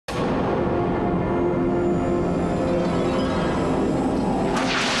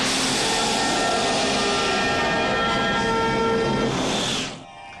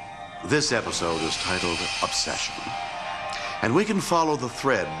This episode is titled Obsession, and we can follow the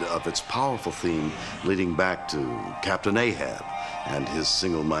thread of its powerful theme leading back to Captain Ahab and his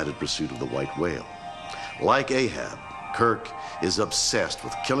single-minded pursuit of the white whale. Like Ahab, Kirk is obsessed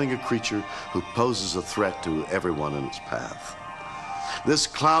with killing a creature who poses a threat to everyone in its path. This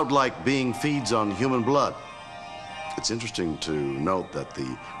cloud-like being feeds on human blood. It's interesting to note that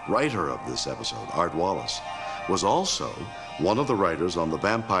the writer of this episode, Art Wallace, was also one of the writers on the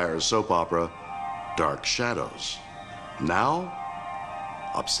vampire soap opera Dark Shadows. Now,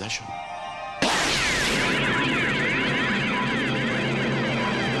 Obsession.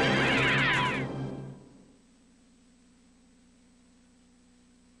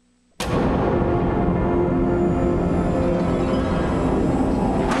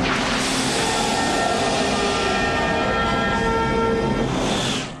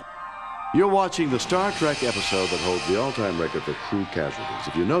 You're watching the Star Trek episode that holds the all-time record for crew casualties.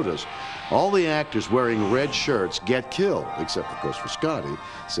 If you notice, all the actors wearing red shirts get killed, except, of course, for Scotty,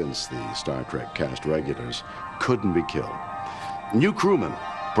 since the Star Trek cast regulars couldn't be killed. New crewmen,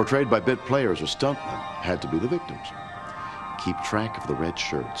 portrayed by bit players or stuntmen, had to be the victims. Keep track of the red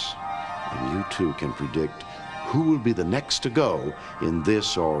shirts, and you too can predict who will be the next to go in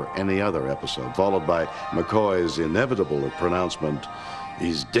this or any other episode, followed by McCoy's inevitable pronouncement,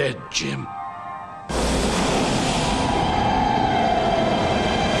 "He's dead, Jim."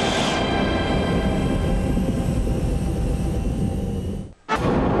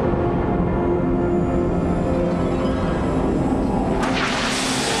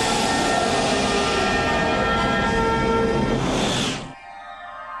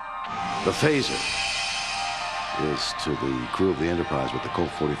 The phaser is to the crew of the Enterprise what the Colt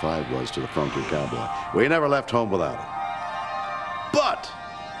 45 was to the frontier cowboy. We never left home without it. But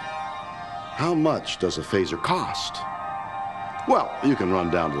how much does a phaser cost? Well, you can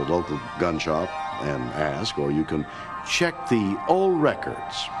run down to the local gun shop and ask, or you can check the old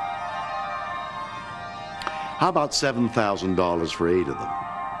records. How about $7,000 for 8 of them?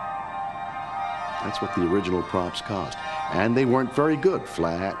 That's what the original props cost. And they weren't very good,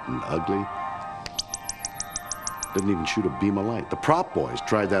 flat and ugly. Didn't even shoot a beam of light. The prop boys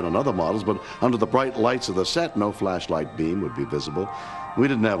tried that on other models, but under the bright lights of the set, no flashlight beam would be visible. We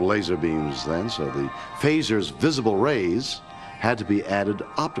didn't have laser beams then, so the phaser's visible rays had to be added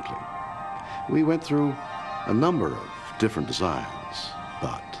optically. We went through a number of different designs,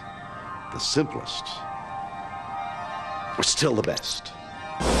 but the simplest was still the best.